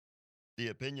The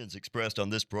opinions expressed on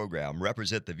this program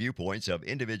represent the viewpoints of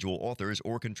individual authors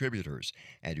or contributors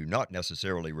and do not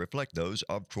necessarily reflect those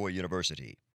of Troy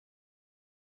University.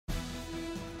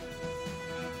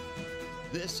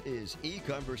 This is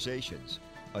E-Conversations,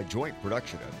 a joint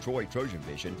production of Troy Trojan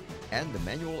Vision and the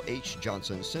Manuel H.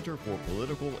 Johnson Center for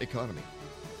Political Economy.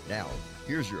 Now,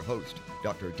 here's your host,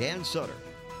 Dr. Dan Sutter.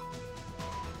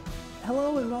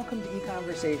 Hello and welcome to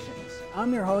E-Conversations.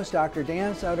 I'm your host, Dr.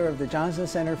 Dan Sutter of the Johnson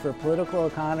Center for Political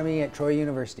Economy at Troy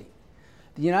University.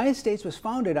 The United States was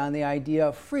founded on the idea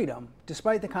of freedom,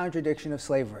 despite the contradiction of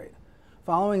slavery.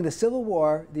 Following the Civil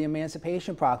War, the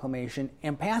Emancipation Proclamation,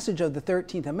 and passage of the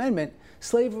 13th Amendment,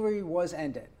 slavery was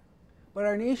ended. But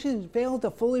our nation failed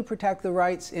to fully protect the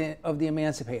rights of the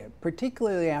emancipated,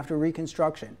 particularly after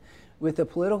Reconstruction, with the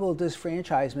political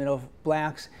disfranchisement of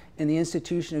blacks and the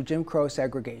institution of Jim Crow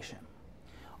segregation.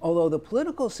 Although the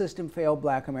political system failed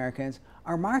black Americans,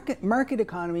 our market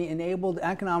economy enabled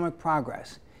economic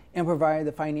progress and provided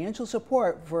the financial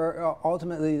support for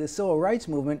ultimately the civil rights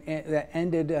movement that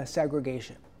ended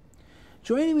segregation.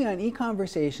 Joining me on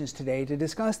E-Conversations today to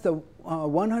discuss the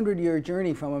 100-year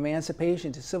journey from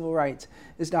emancipation to civil rights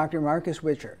is Dr. Marcus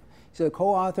Wichert. He's the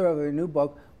co-author of a new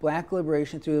book, Black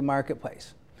Liberation Through the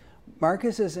Marketplace.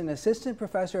 Marcus is an assistant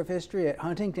professor of history at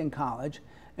Huntington College,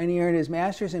 and he earned his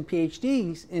master's and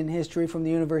PhDs in history from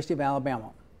the University of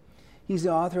Alabama. He's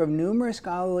the author of numerous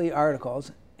scholarly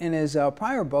articles, and his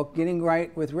prior book, Getting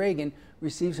Right with Reagan,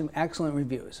 received some excellent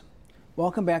reviews.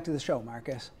 Welcome back to the show,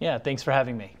 Marcus. Yeah, thanks for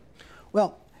having me.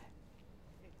 Well,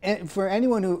 for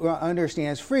anyone who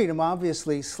understands freedom,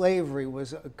 obviously slavery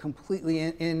was completely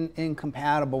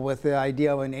incompatible with the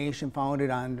idea of a nation founded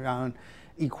on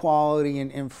equality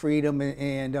and freedom,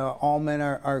 and all men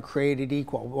are created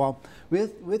equal. Well,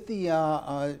 with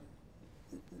the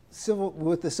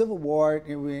Civil War,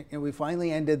 and we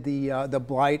finally ended the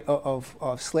blight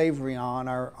of slavery on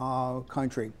our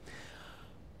country.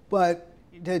 But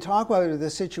to talk about the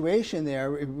situation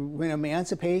there, when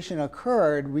emancipation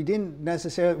occurred, we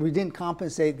didn't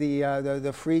compensate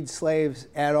the freed slaves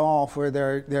at all for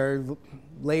their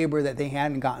labor that they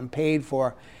hadn't gotten paid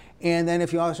for. And then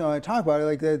if you also want to talk about it,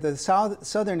 like the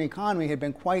Southern economy had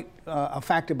been quite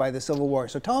affected by the Civil War.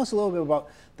 So tell us a little bit about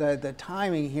the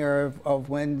timing here of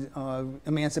when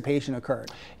emancipation occurred.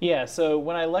 Yeah, so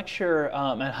when I lecture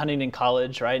at Huntington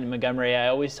College, right, in Montgomery, I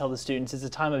always tell the students it's a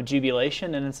time of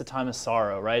jubilation and it's a time of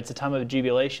sorrow, right? It's a time of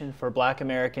jubilation for Black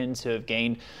Americans who have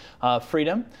gained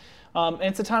freedom. And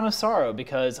it's a time of sorrow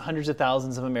because hundreds of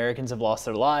thousands of Americans have lost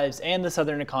their lives, and the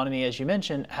Southern economy, as you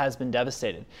mentioned, has been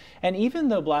devastated. And even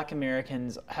though Black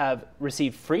Americans have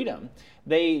received freedom,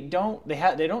 they don't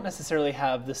necessarily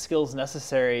have the skills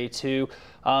necessary to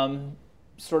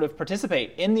sort of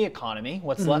participate in the economy,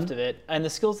 what's left of it, and the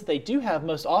skills that they do have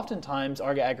most oftentimes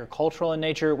are agricultural in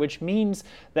nature, which means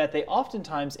that they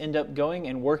oftentimes end up going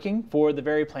and working for the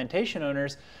very plantation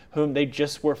owners whom they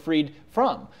just were freed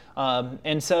from.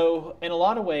 And so in a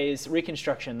lot of ways,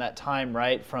 Reconstruction, that time,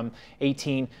 right, from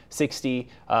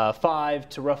 1865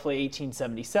 to roughly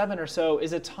 1877 or so,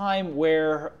 is a time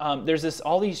where there's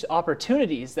all these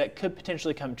opportunities that could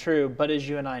potentially come true, but as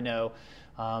you and I know,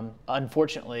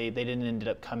 unfortunately, they didn't end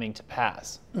up coming to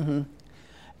pass.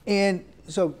 And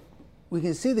so we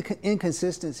can see the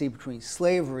inconsistency between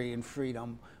slavery and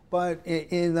freedom, but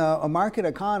in a market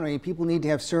economy, people need to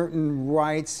have certain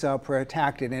rights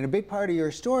protected. And a big part of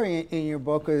your story in your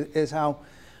book is how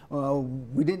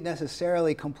we didn't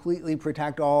necessarily completely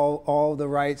protect all the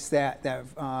rights that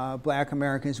Black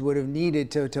Americans would have needed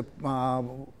to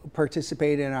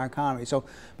participate in our economy. So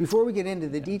before we get into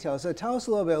the details, so tell us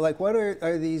a little bit, like what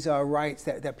are these rights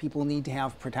that people need to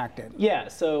have protected? Yeah,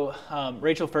 so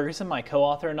Rachel Ferguson, my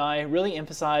co-author, and I really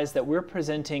emphasize that we're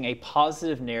presenting a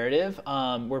positive narrative.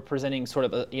 We're presenting sort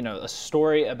of a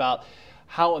story about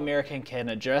how America can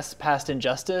address past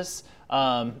injustice,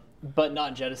 but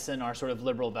not jettison our sort of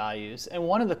liberal values. And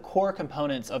one of the core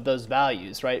components of those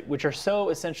values, right, which are so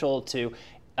essential to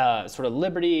sort of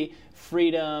liberty,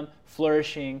 freedom,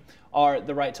 flourishing, are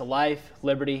the right to life,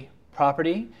 liberty,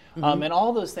 property. And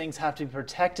all those things have to be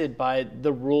protected by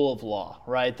the rule of law,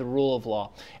 right? The rule of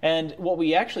law. And what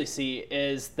we actually see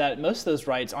is that most of those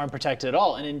rights aren't protected at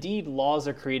all. And indeed, laws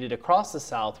are created across the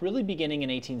South, really beginning in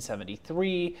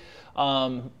 1873,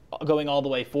 going all the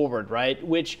way forward, right?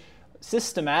 Which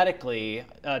systematically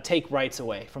take rights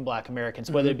away from Black Americans,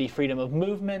 whether it be freedom of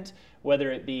movement,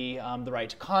 whether it be the right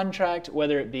to contract,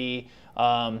 whether it be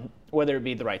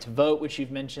the right to vote, which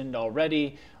you've mentioned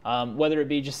already, whether it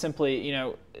be just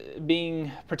simply,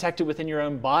 being protected within your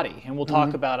own body. And we'll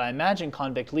talk about, I imagine,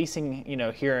 convict leasing,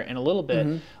 here in a little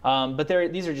bit. But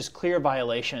these are just clear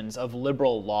violations of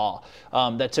liberal law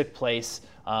that took place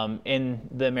in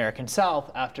the American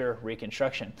South after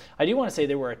Reconstruction. I do want to say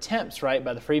there were attempts, right,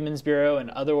 by the Freedmen's Bureau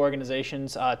and other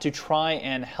organizations to try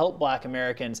and help Black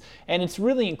Americans. And it's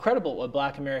really incredible what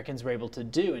Black Americans were able to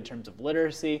do in terms of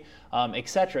literacy,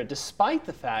 etc., despite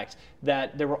the fact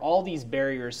that there were all these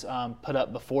barriers put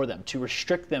up before them to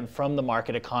restrict them from the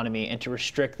market economy and to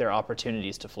restrict their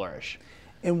opportunities to flourish.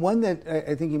 And one that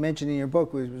I think you mentioned in your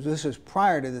book this was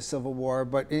prior to the Civil War,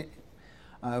 but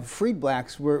freed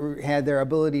blacks had their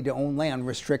ability to own land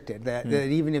restricted. That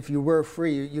even if you were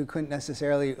free, you couldn't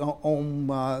necessarily own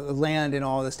land in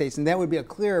all the states, and that would be a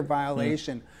clear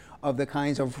violation of the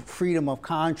kinds of freedom of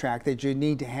contract that you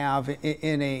need to have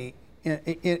in a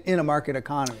market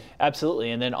economy.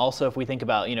 Absolutely. And then also, if we think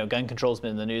about, gun control has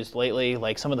been in the news lately,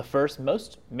 like some of the first,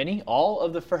 all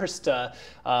of the first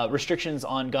restrictions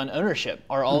on gun ownership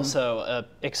are also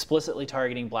explicitly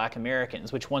targeting Black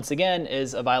Americans, which once again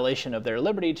is a violation of their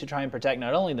liberty to try and protect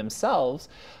not only themselves,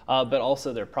 but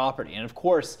also their property. And of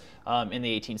course, in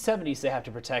the 1870s, they have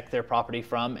to protect their property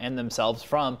from and themselves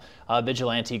from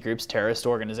vigilante groups, terrorist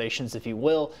organizations, if you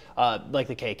will, like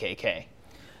the KKK.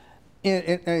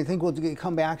 And I think we'll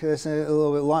come back to this a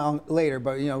little bit later,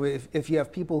 but if you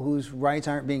have people whose rights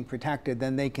aren't being protected,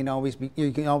 then you can always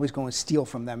go and steal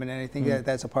from them, and I think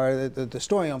that's a part of the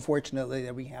story, unfortunately,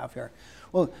 that we have here.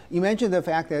 Well, you mentioned the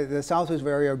fact that the South was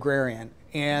very agrarian,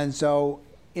 and so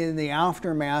in the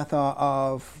aftermath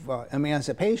of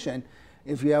emancipation,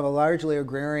 if you have a largely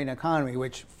agrarian economy,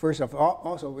 which first off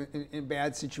also in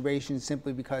bad situations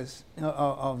simply because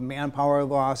of manpower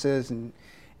losses and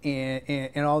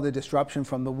all the disruption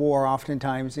from the war,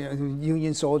 oftentimes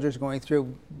Union soldiers going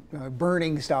through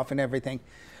burning stuff and everything,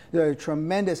 the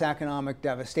tremendous economic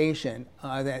devastation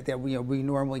that we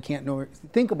normally can't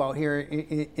think about here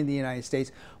in the United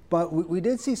States. But we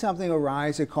did see something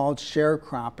arise called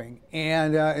sharecropping,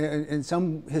 and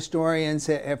some historians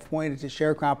have pointed to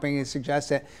sharecropping and suggest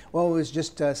that, well, it was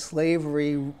just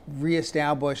slavery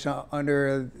reestablished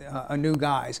under a new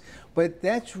guise. But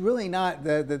that's really not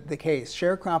the case.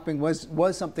 Sharecropping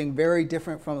was something very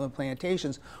different from the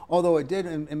plantations, although it did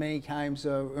in many times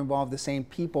involve the same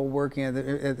people working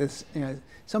at this,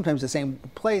 sometimes the same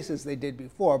place as they did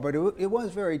before. But it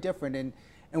was very different, and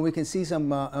we can see some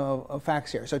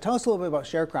facts here. So tell us a little bit about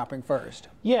sharecropping first.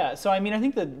 Yeah, so I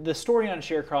think the story on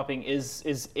sharecropping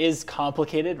is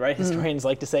complicated, right? Historians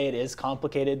like to say it is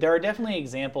complicated. There are definitely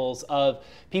examples of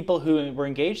people who were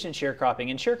engaged in sharecropping,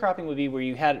 and sharecropping would be where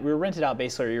you were rented out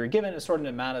basically, or you were given a certain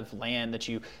amount of land that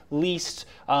you leased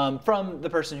from the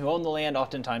person who owned the land,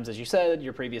 oftentimes, as you said,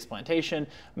 your previous plantation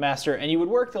master, and you would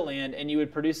work the land and you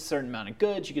would produce a certain amount of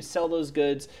goods. You could sell those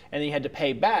goods, and then you had to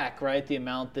pay back, right, the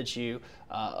amount that you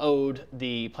owed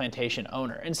the plantation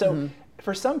owner. And so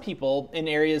for some people in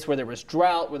areas where there was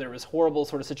drought, where there was horrible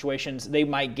sort of situations, they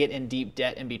might get in deep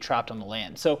debt and be trapped on the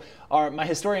land. So my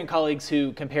historian colleagues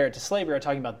who compare it to slavery are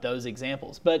talking about those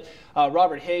examples. But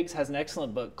Robert Higgs has an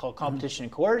excellent book called Competition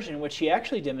and Coercion, in which he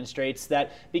actually demonstrates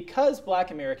that because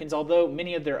Black Americans, although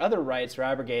many of their other rights were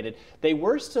abrogated, they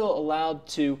were still allowed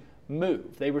to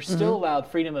move. They were still allowed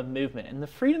freedom of movement. And the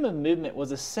freedom of movement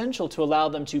was essential to allow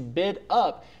them to bid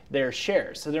up their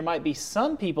shares. So there might be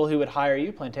some people who would hire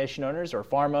you, plantation owners or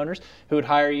farm owners, who would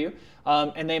hire you,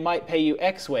 and they might pay you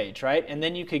X wage, right? And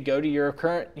then you could go to your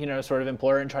current, sort of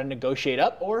employer and try to negotiate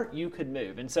up, or you could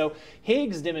move. And so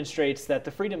Higgs demonstrates that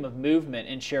the freedom of movement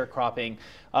in sharecropping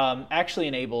actually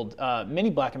enabled many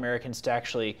Black Americans to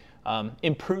actually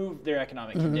improve their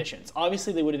economic conditions.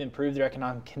 Obviously, they would have improved their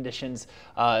economic conditions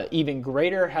even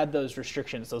greater had those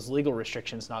restrictions, those legal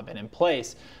restrictions, not been in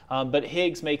place. But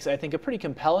Higgs makes, I think, a pretty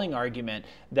compelling argument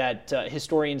that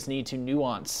historians need to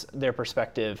nuance their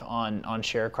perspective on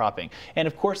sharecropping. And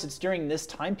of course, it's during this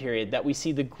time period that we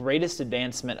see the greatest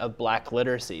advancement of Black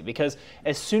literacy, because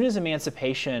as soon as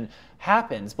emancipation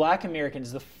happens, Black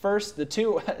Americans, the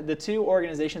two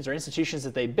organizations or institutions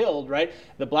that they build, right,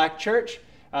 the Black church,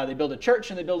 they build a church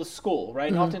and they build a school, right?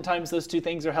 And oftentimes those two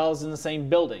things are housed in the same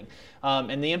building.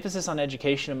 And the emphasis on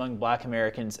education among Black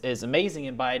Americans is amazing.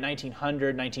 And by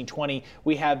 1900, 1920,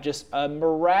 we have just a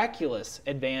miraculous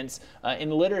advance in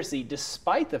literacy,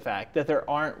 despite the fact that there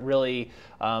aren't really,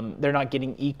 they're not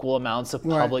getting equal amounts of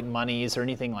public monies or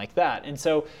anything like that. And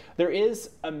so there is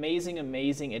amazing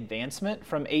advancement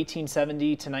from 1870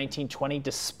 to 1920,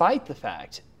 despite the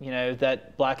fact,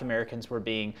 that Black Americans were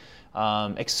being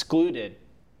excluded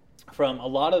from a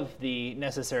lot of the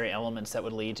necessary elements that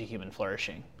would lead to human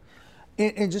flourishing.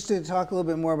 And just to talk a little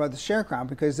bit more about the sharecropper,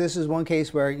 because this is one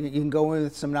case where you can go in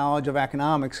with some knowledge of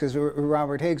economics, because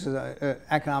Robert Higgs is an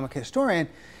economic historian,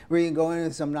 where you can go in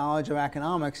with some knowledge of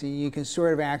economics and you can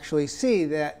sort of actually see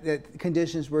that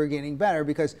conditions were getting better,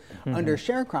 because under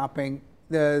sharecropping,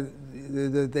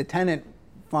 the tenant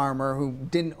farmer who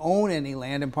didn't own any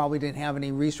land and probably didn't have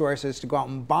any resources to go out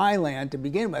and buy land to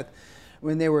begin with,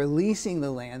 when they were leasing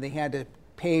the land, they had to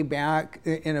pay back,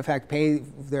 in effect, pay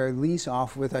their lease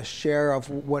off with a share of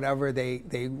whatever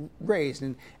they raised.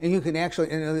 And you can actually,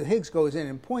 and Higgs goes in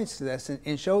and points to this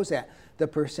and shows that the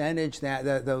percentage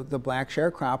that the black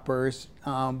sharecroppers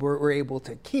were able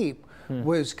to keep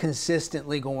was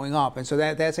consistently going up. And so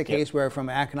that's a case where, from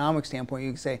an economic standpoint,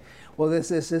 you can say, well,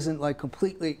 this isn't like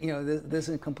completely, this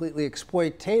isn't completely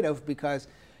exploitative, because,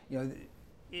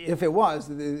 if it was,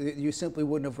 you simply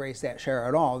wouldn't have raised that share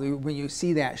at all. When you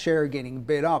see that share getting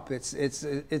bid up, it's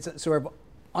sort of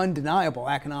undeniable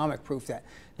economic proof that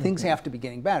things have to be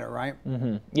getting better, right?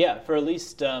 Yeah, for at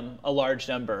least a large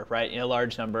number, right? A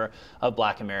large number of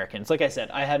black Americans. Like I said,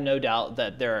 I have no doubt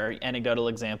that there are anecdotal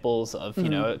examples of,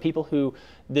 people who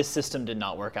this system did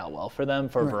not work out well for them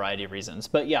for a variety of reasons.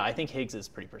 But yeah, I think Higgs is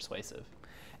pretty persuasive.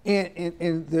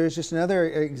 And there's just another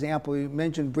example you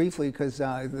mentioned briefly, because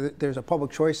there's a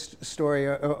public choice story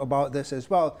about this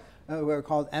as well. We're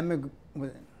called immigrant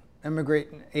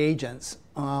agents,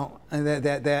 and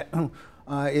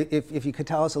if you could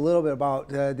tell us a little bit about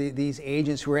these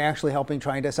agents who are actually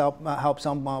trying to help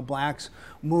some blacks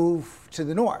move to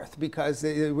the north, because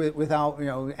without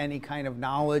any kind of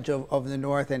knowledge of the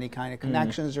north, any kind of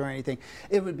connections or anything,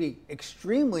 it would be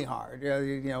extremely hard.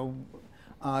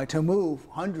 To move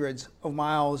hundreds of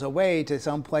miles away to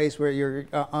some place where you're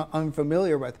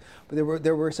unfamiliar with. But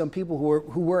there were some people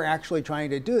who were actually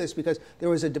trying to do this, because there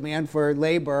was a demand for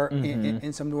labor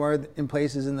in some in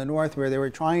places in the north, where they were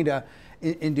trying to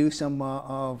induce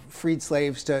some freed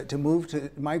slaves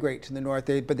to migrate to the north,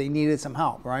 but they needed some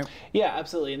help, right? Yeah,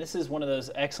 absolutely. And this is one of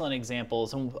those excellent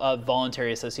examples of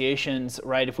voluntary associations,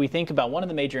 right? If we think about one of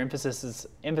the major one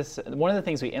of the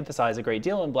things we emphasize a great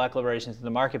deal in Black Liberation in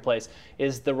the Marketplace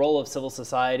is the role of civil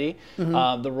society,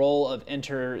 the role of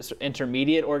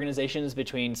intermediate organizations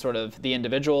between sort of the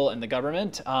individual and the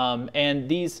government, and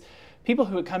these people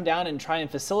who would come down and try and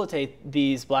facilitate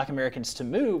these black Americans to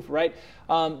move, right?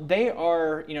 They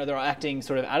are, they're acting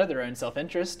sort of out of their own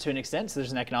self-interest to an extent, so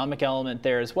there's an economic element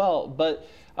there as well. But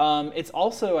it's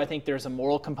also, I think there's a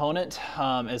moral component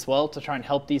as well, to try and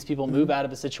help these people move out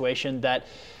of a situation that,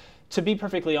 to be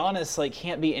perfectly honest,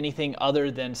 can't be anything other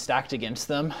than stacked against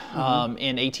them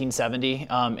in 1870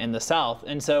 in the South.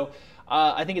 And so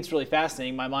I think it's really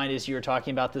fascinating. My mind, as you were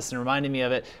talking about this and reminding me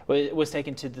of it, was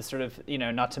taken to the sort of,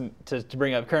 not to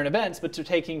bring up current events, but to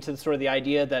taking to sort of the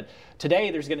idea that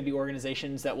today there's going to be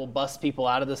organizations that will bust people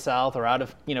out of the South or out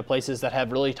of, places that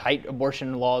have really tight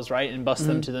abortion laws, right, and bust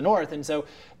them to the North. And so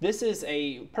this is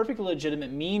a perfectly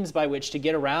legitimate means by which to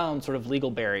get around sort of legal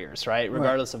barriers, right,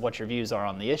 regardless of what your views are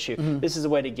on the issue. This is a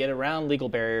way to get around legal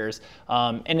barriers.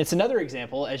 And it's another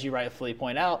example, as you rightfully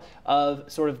point out, of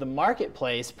sort of the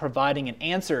marketplace providing an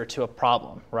answer to a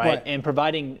problem, right? And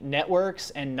providing networks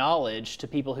and knowledge to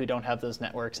people who don't have those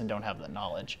networks and don't have the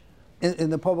knowledge.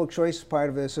 And the public choice part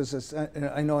of this is,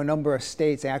 I know a number of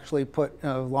states actually put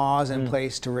laws in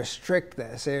place to restrict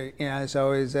this.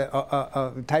 So it's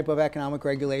a type of economic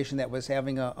regulation that was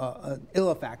having an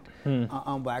ill effect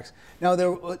on blacks. Now,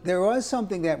 there was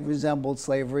something that resembled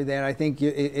slavery that I think,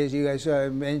 as you guys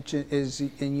mentioned,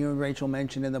 and you and Rachel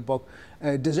mentioned in the book,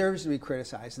 deserves to be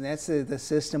criticized, and that's the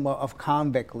system of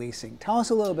convict leasing. Tell us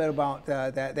a little bit about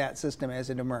that system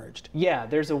as it emerged. Yeah,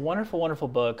 there's a wonderful, wonderful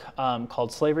book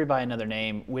called Slavery by Another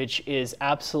Name, which is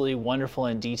absolutely wonderful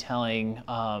in detailing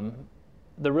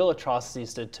the real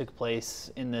atrocities that took place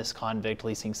in this convict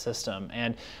leasing system.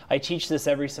 And I teach this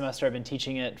every semester. I've been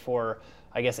teaching it for,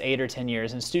 I guess, 8 or 10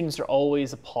 years, and students are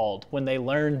always appalled when they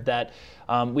learn that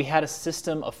we had a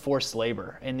system of forced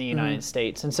labor in the United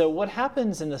States. And so what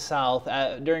happens in the South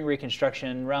during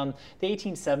Reconstruction around the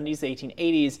 1870s, the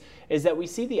 1880s, is that we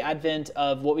see the advent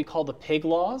of what we call the pig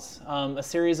laws, a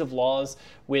series of laws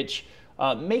which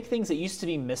make things that used to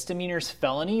be misdemeanors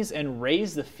felonies and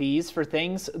raise the fees for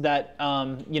things that,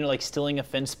 like stealing a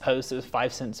fence post. It was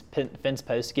 5 cents fence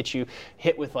post, get you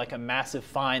hit with like a massive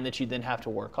fine that you then have to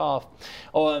work off.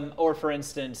 Or for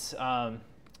instance,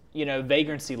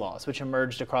 vagrancy laws, which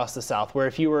emerged across the South, where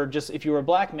if you were a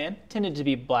black man, tended to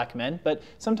be black men, but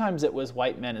sometimes it was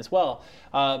white men as well.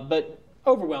 But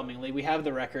overwhelmingly, we have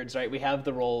the records, right? We have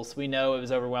the rolls. We know it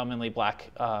was overwhelmingly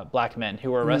black men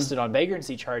who were arrested on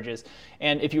vagrancy charges.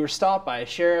 And if you were stopped by a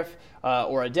sheriff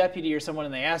or a deputy or someone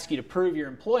and they asked you to prove your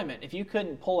employment, if you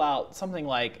couldn't pull out something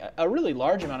like a really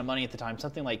large amount of money at the time,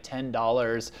 something like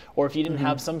 $10, or if you didn't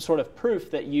have some sort of proof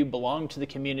that you belonged to the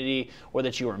community or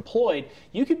that you were employed,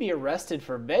 you could be arrested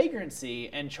for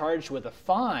vagrancy and charged with a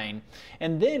fine.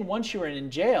 And then once you were in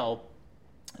jail,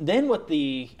 then what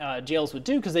the jails would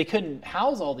do, because they couldn't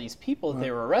house all these people that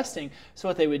they were arresting, so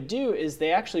what they would do is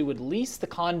they actually would lease the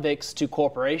convicts to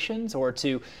corporations or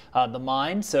to the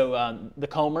mine. So the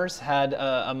Comers had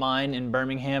a mine in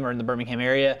Birmingham or in the Birmingham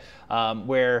area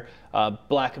where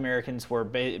black Americans were,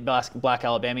 black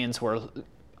Alabamians were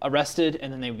arrested,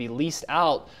 and then they would be leased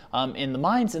out in the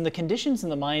mines. And the conditions in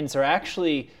the mines are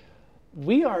actually,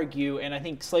 we argue, and I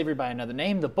think Slavery by Another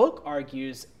Name, the book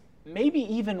argues, maybe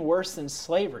even worse than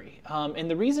slavery. And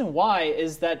the reason why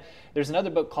is that there's another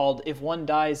book called If One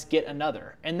Dies, Get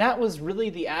Another. And that was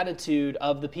really the attitude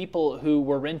of the people who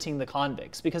were renting the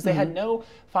convicts, because they had no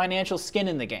financial skin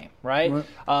in the game, right?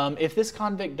 If this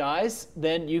convict dies,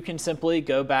 then you can simply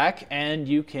go back and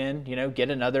you can, get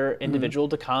another individual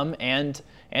to come and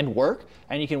work,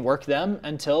 and you can work them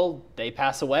until they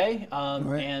pass away.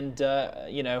 And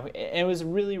it was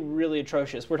really, really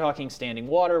atrocious. We're talking standing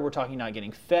water. We're talking not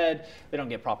getting fed. They don't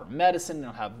get proper medicine. They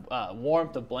don't have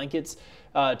warmth of blankets.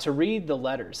 To read the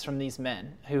letters from these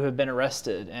men who have been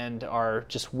arrested and are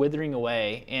just withering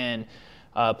away in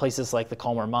places like the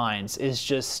Comer mines is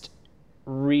just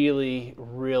really,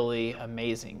 really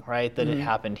amazing, right? That it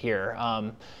happened here.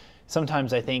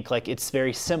 Sometimes I think like it's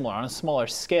very similar on a smaller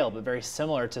scale, but very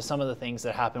similar to some of the things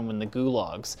that happened when the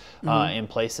gulags in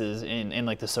places in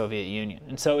like the Soviet Union.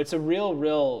 And so it's a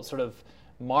real sort of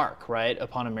mark, right,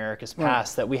 upon America's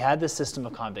past that we had this system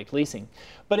of convict leasing.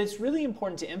 But it's really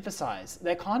important to emphasize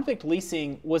that convict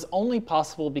leasing was only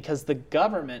possible because the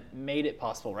government made it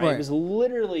possible, right? It was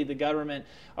literally the government,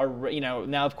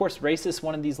 now of course racists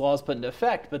wanted these laws put into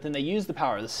effect, but then they used the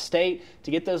power of the state to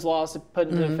get those laws put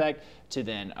into effect, to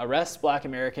then arrest black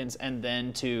Americans, and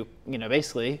then to,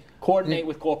 basically coordinate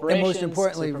with corporations. And most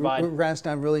importantly, arrest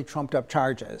on really trumped up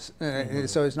charges.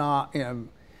 So it's not,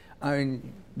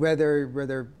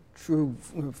 whether true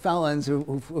felons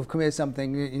who've committed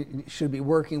something should be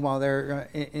working while they're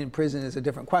in prison is a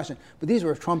different question. But these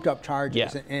were trumped up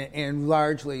charges, and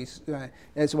largely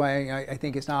that's why I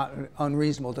think it's not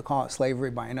unreasonable to call it slavery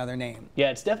by another name.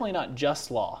 Yeah, it's definitely not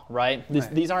just law, right?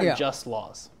 These aren't just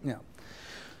laws. Yeah.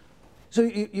 So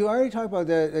you already talked about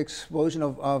the explosion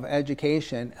of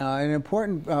education. An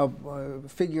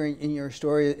important figure in your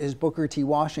story is Booker T.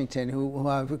 Washington,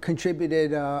 who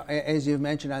contributed, as you've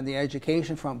mentioned, on the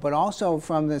education front, but also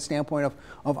from the standpoint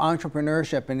of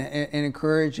entrepreneurship and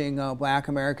encouraging black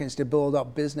Americans to build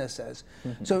up businesses.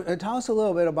 So tell us a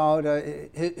little bit about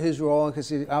his role, because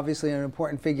he's obviously an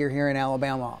important figure here in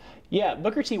Alabama. Yeah,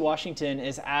 Booker T. Washington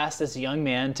is asked as a young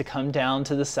man to come down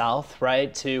to the South,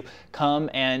 right, to come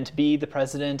and be the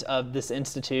president of this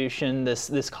institution,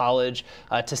 this college,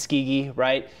 Tuskegee,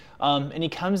 right? And he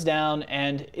comes down,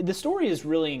 and the story is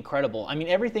really incredible. I mean,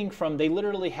 everything from, they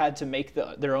literally had to make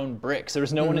their own bricks. There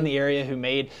was no one in the area who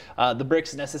made the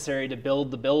bricks necessary to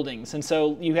build the buildings. And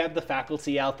so you have the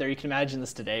faculty out there. You can imagine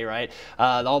this today, right?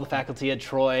 All the faculty at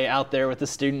Troy out there with the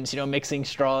students, mixing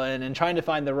straw in and trying to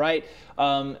find the right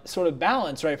sort of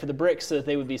balance, right, for the bricks so that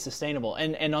they would be sustainable.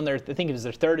 And on their, I think it was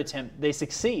their third attempt, they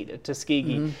succeed at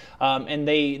Tuskegee. And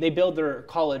they build their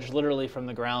college literally from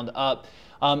the ground up.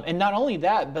 And not only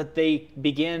that, but they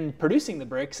begin producing the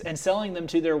bricks and selling them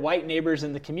to their white neighbors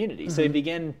in the community. So they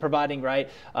begin providing, right,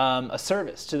 a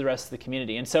service to the rest of the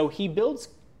community. And so he builds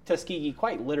Tuskegee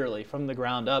quite literally from the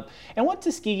ground up. And what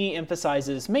Tuskegee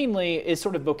emphasizes mainly is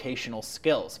sort of vocational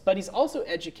skills, but he's also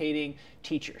educating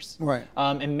teachers, right,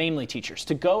 and mainly teachers,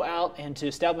 to go out and to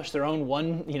establish their own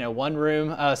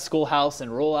one-room schoolhouse in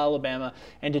rural Alabama,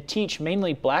 and to teach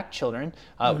mainly black children,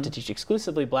 to teach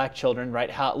exclusively black children,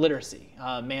 right, how literacy,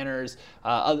 manners,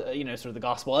 sort of the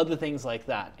gospel, other things like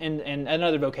that, and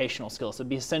other vocational skills that would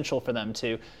be essential for them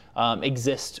to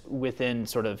exist within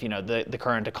sort of the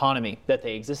current economy that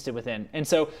they existed within. And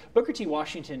so Booker T.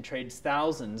 Washington trains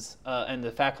thousands, and the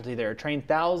faculty there train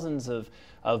thousands of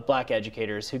black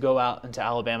educators who go out into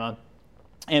Alabama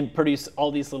and produce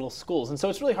all these little schools. And so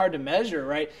it's really hard to measure,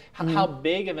 right, how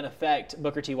big of an effect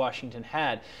Booker T. Washington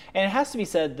had. And it has to be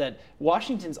said that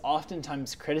Washington's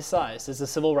oftentimes criticized as a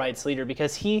civil rights leader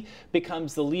because he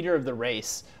becomes the leader of the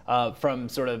race from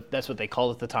sort of, that's what they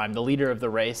called at the time, the leader of the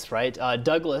race, right?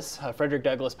 Frederick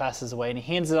Douglass passes away and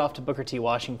he hands it off to Booker T.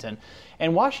 Washington.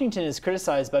 And Washington is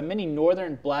criticized by many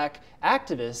northern black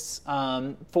activists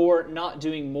for not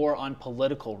doing more on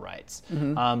political rights.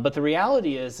 But the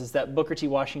reality is that Booker T.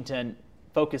 Washington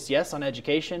focused, yes, on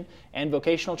education and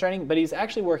vocational training, but he's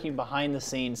actually working behind the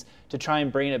scenes to try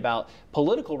and bring about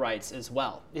political rights as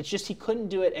well. It's just he couldn't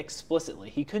do it explicitly.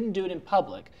 He couldn't do it in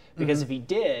public because if he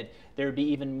did, there would be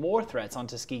even more threats on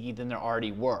Tuskegee than there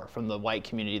already were from the white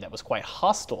community that was quite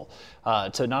hostile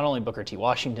to not only Booker T.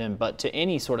 Washington, but to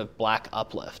any sort of black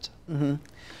uplift.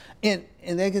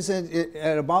 And like I said,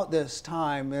 at about this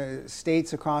time,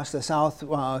 states across the South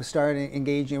started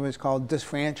engaging in what's called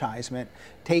disfranchisement,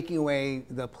 taking away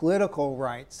the political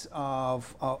rights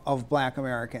of black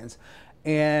Americans.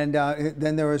 And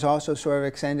then there was also sort of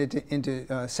extended into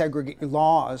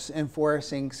laws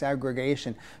enforcing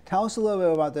segregation. Tell us a little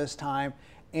bit about this time,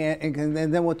 and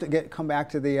then we'll come back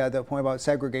to the point about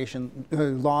segregation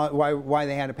law, why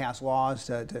they had to pass laws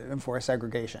to enforce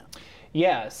segregation.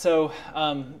 Yeah, so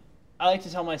I like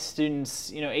to tell my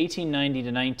students, 1890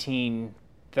 to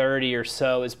 1930 or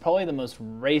so is probably the most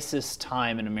racist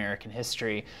time in American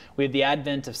history. We have the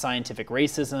advent of scientific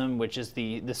racism, which is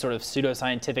the sort of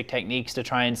pseudoscientific techniques to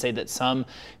try and say that some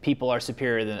people are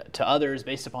superior to others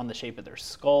based upon the shape of their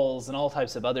skulls and all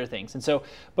types of other things. And so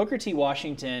Booker T.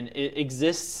 Washington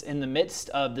exists in the midst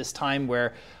of this time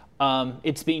where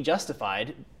it's being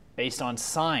justified based on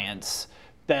science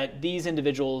that these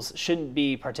individuals shouldn't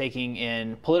be partaking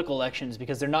in political elections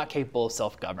because they're not capable of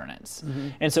self-governance.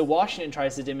 And so Washington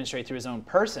tries to demonstrate through his own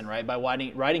person, right, by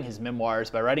writing his memoirs,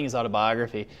 by writing his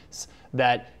autobiography,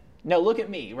 that, now look at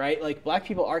me, right, like black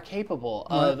people are capable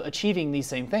of achieving these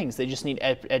same things. They just need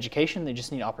education, they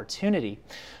just need opportunity.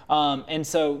 And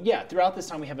so, yeah, throughout this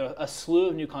time we have a slew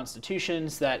of new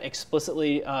constitutions that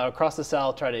explicitly across the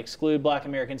South try to exclude black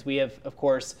Americans. We have, of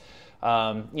course,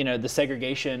 the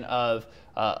segregation of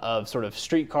sort of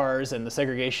streetcars and the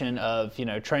segregation of,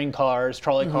 train cars,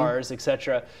 trolley cars,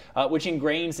 etc., which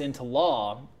ingrains into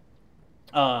law.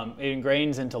 It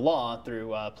ingrains into law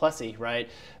through Plessy, right?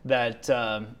 That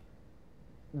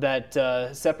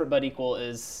separate but equal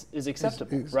is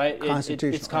acceptable, right?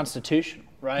 It's constitutional,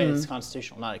 right? It's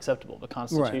constitutional, not acceptable, but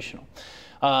constitutional. Right.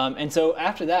 And so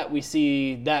after that, we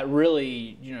see that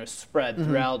really, spread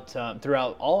throughout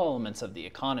all elements of the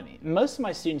economy. Most of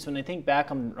my students, when they think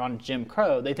back on Jim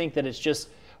Crow, they think that it's just,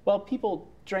 well,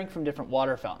 people drank from different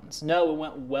water fountains. No, it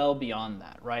went well beyond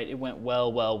that, right? It went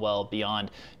well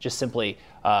beyond just simply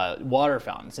water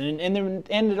fountains. And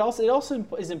it also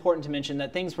is important to mention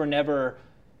that things were never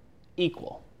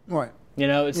equal. Right.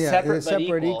 It's separate but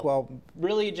equal.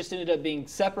 Really, it just ended up being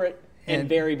separate and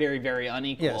very, very, very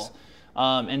unequal. Yes.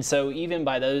 And so even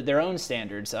by their own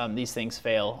standards, these things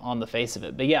fail on the face of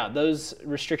it. But yeah, those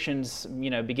restrictions,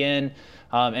 begin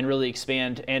and really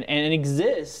expand and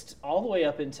exist all the way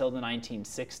up until the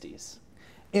 1960s.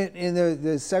 In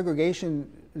the segregation,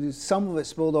 some of it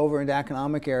spilled over into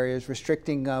economic areas,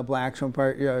 restricting blacks from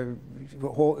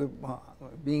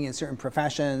being in certain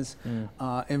professions,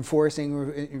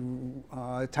 enforcing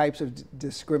types of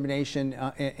discrimination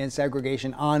and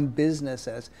segregation on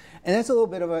businesses. And that's a little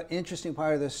bit of an interesting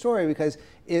part of the story because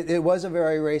it was a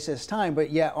very racist time, but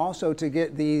yet also to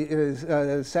get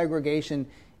the segregation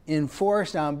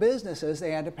enforced on businesses,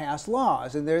 they had to pass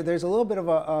laws. And there's a little bit of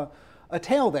a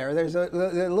tale there. There's a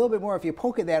little bit more, if you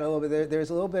poke at that a little bit,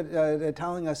 there's a little bit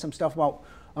telling us some stuff about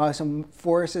some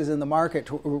forces in the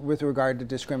market with regard to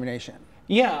discrimination.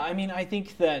 Yeah, I mean, I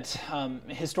think that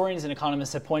historians and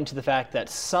economists have pointed to the fact that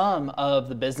some of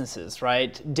the businesses,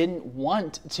 right, didn't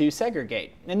want to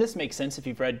segregate. And this makes sense if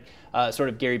you've read sort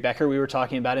of Gary Becker. We were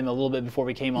talking about him a little bit before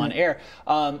we came on air.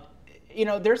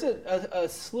 There's a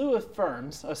slew of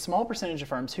firms, a small percentage of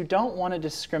firms, who don't want to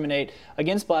discriminate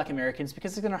against black Americans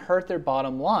because it's going to hurt their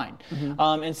bottom line.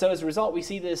 And so as a result, we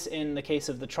see this in the case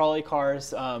of the trolley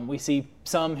cars. We see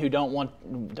some who don't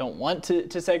want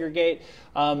to segregate.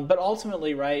 But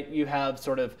ultimately, right, you have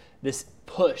sort of this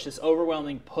push, this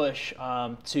overwhelming push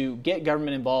to get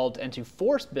government involved and to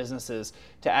force businesses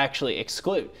to actually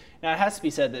exclude. Now, it has to be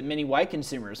said that many white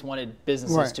consumers wanted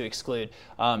businesses to exclude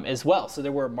as well. So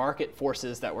there were market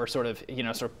forces that were sort of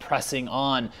pressing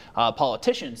on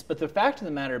politicians. But the fact of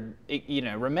the matter,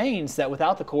 remains that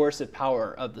without the coercive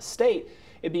power of the state,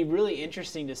 it'd be really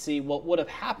interesting to see what would have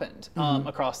happened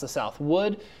across the South.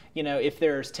 Would, if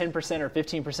there's 10% or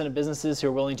 15% of businesses who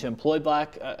are willing to employ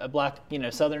black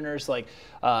Southerners, like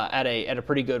at a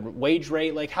pretty good wage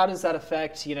rate, like how does that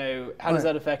affect, how does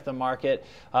that affect the market?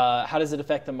 How does it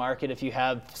affect the market if you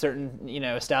have certain,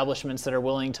 establishments that are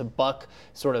willing to buck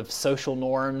sort of social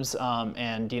norms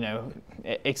and,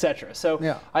 et cetera.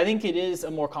 So I think it is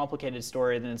a more complicated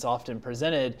story than it's often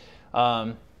presented.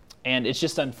 And it's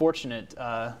just unfortunate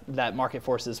that market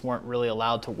forces weren't really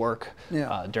allowed to work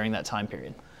during that time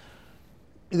period.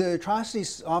 The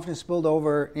atrocities often spilled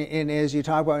over, and as you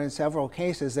talk about in several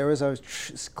cases, there was a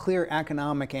clear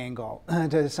economic angle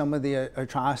to some of the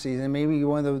atrocities. And maybe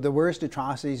one of the worst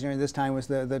atrocities during this time was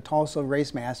the Tulsa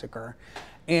Race Massacre.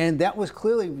 And that was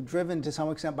clearly driven to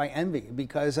some extent by envy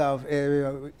because of,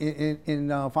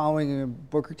 following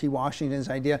Booker T. Washington's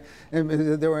idea,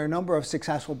 there were a number of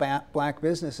successful black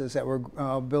businesses that were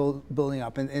building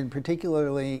up, and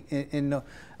particularly in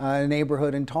a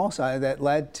neighborhood in Tulsa that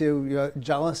led to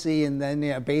jealousy and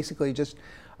then basically just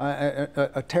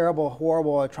a terrible,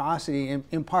 horrible atrocity,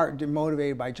 in part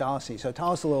motivated by jealousy. So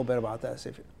tell us a little bit about this.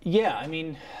 Yeah, I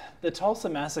mean, the Tulsa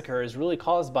Massacre is really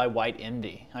caused by white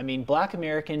envy. I mean, black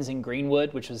Americans in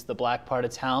Greenwood, which was the black part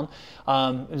of town,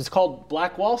 it was called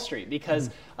Black Wall Street because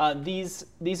these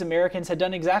Americans had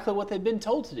done exactly what they'd been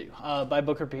told to do by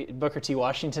Booker T.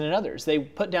 Washington and others. They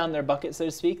put down their bucket, so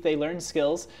to speak. They learned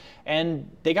skills, and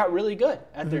they got really good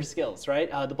at their skills,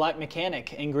 right? The black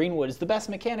mechanic in Greenwood is the best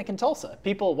mechanic in Tulsa.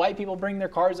 White people bring their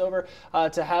cars over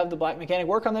to have the black mechanic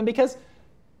work on them because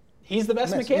he's the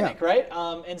best mechanic, right?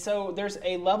 And so there's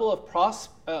a level of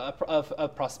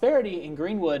prosperity in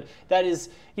Greenwood that is,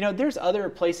 there's other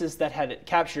places that had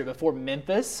captured it before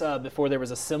Memphis, before there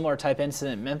was a similar type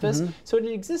incident in Memphis. So it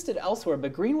existed elsewhere,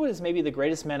 but Greenwood is maybe the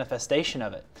greatest manifestation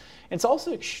of it. It's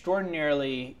also an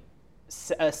extraordinarily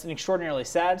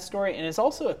sad story, and it's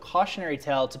also a cautionary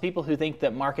tale to people who think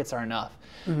that markets are enough,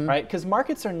 right? Because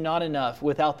markets are not enough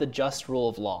without the just rule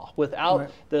of law,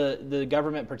 without the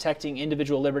government protecting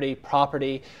individual liberty,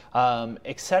 property,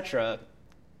 etc.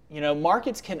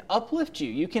 Markets can uplift you.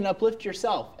 You can uplift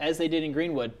yourself, as they did in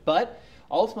Greenwood, but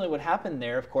ultimately what happened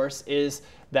there, of course, is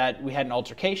that we had an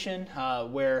altercation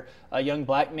where a young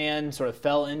black man sort of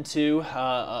fell into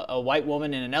a white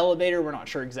woman in an elevator. We're not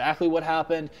sure exactly what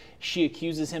happened. She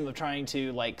accuses him of trying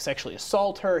to sexually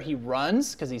assault her. He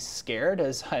runs because he's scared,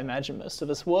 as I imagine most of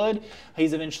us would.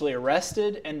 He's eventually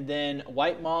arrested, and then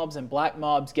white mobs and black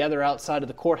mobs gather outside of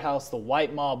the courthouse, the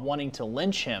white mob wanting to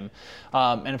lynch him.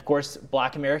 And of course,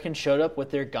 black Americans showed up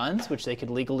with their guns, which they could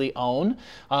legally own,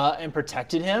 and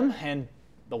protected him. And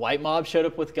the white mob showed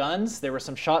up with guns. There were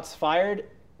some shots fired.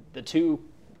 The two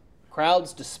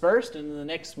crowds dispersed, and the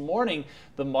next morning,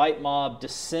 the white mob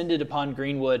descended upon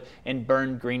Greenwood and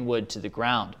burned Greenwood to the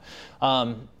ground.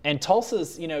 And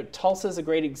Tulsa's a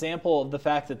great example of the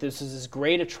fact that this is this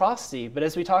great atrocity. But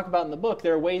as we talk about in the book,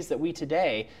 there are ways that we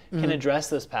today can address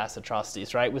those past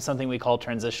atrocities, right, with something we call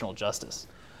transitional justice.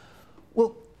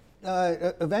 Well,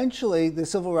 eventually, the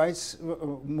civil rights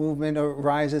movement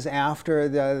arises after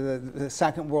the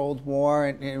Second World War,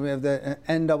 and we have the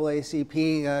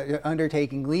NAACP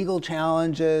undertaking legal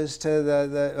challenges to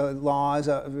the laws,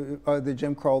 the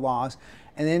Jim Crow laws,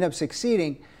 and they end up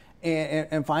succeeding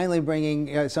and finally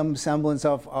bringing some semblance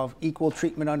of equal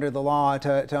treatment under the law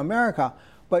to America.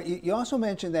 But you also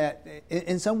mentioned that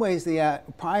in some ways the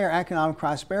prior economic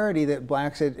prosperity that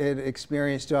blacks had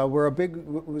experienced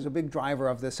was a big driver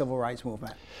of the civil rights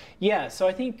movement. Yeah, so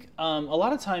I think a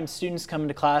lot of times students come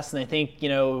into class and they think,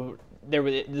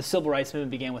 the civil rights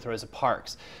movement began with Rosa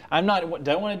Parks. Don't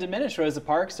want to diminish Rosa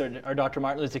Parks or Dr.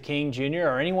 Martin Luther King Jr.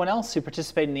 or anyone else who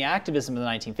participated in the activism of the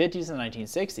 1950s and the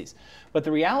 1960s. But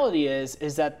the reality is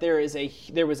that there was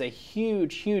a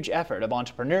huge effort of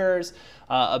entrepreneurs,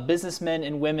 of businessmen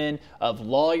and women, of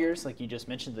lawyers, like you just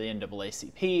mentioned, the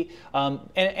NAACP,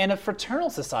 and of fraternal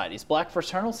societies, black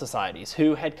fraternal societies,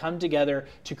 who had come together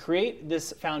to create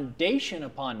this foundation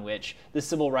upon which the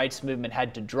civil rights movement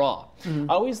had to draw. I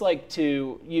always like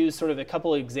to use sort of a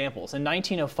couple of examples. In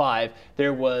 1905,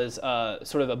 there was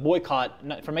sort of a boycott.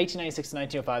 From 1896 to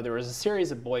 1905, there was a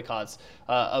series of boycotts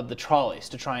of the trolleys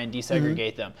to try and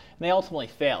desegregate them. And they ultimately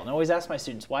failed. And I always ask my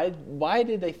students, why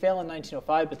did they fail in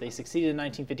 1905, but they succeeded in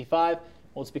 1955?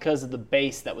 Well, it's because of the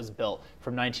base that was built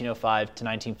from 1905 to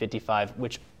 1955,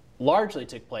 which largely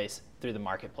took place through the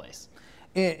marketplace.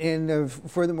 And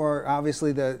furthermore,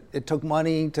 obviously, it took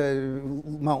money to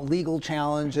mount legal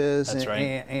challenges. That's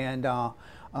right. And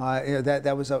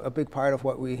that was a big part of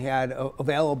what we had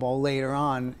available later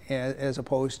on, as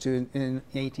opposed to in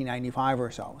 1895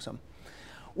 or so.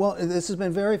 Well, this has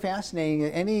been very fascinating.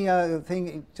 Any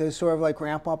thing to sort of like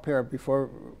wrap up here before,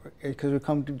 because we've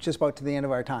come just about to the end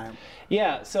of our time.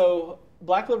 Yeah, so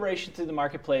Black liberation through the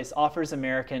marketplace offers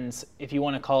Americans, if you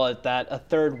want to call it that, a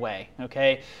third way,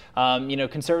 okay?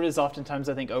 Conservatives oftentimes,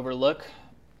 I think, overlook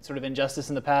sort of injustice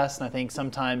in the past, and I think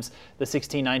sometimes the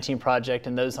 1619 Project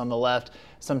and those on the left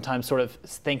sometimes sort of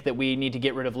think that we need to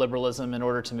get rid of liberalism in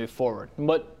order to move forward. And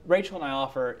what Rachel and I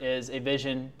offer is a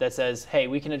vision that says, hey,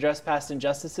 we can address past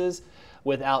injustices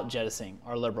without jettisoning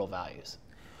our liberal values.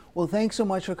 Well, thanks so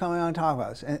much for coming on Talk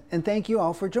About Us, and thank you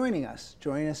all for joining us.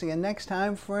 Join us again next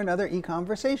time for another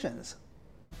eConversations.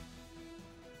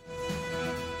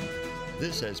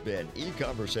 This has been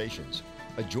eConversations,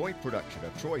 a joint production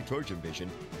of Troy Trojan Vision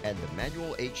and the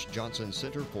Manuel H. Johnson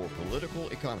Center for Political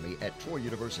Economy at Troy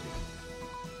University.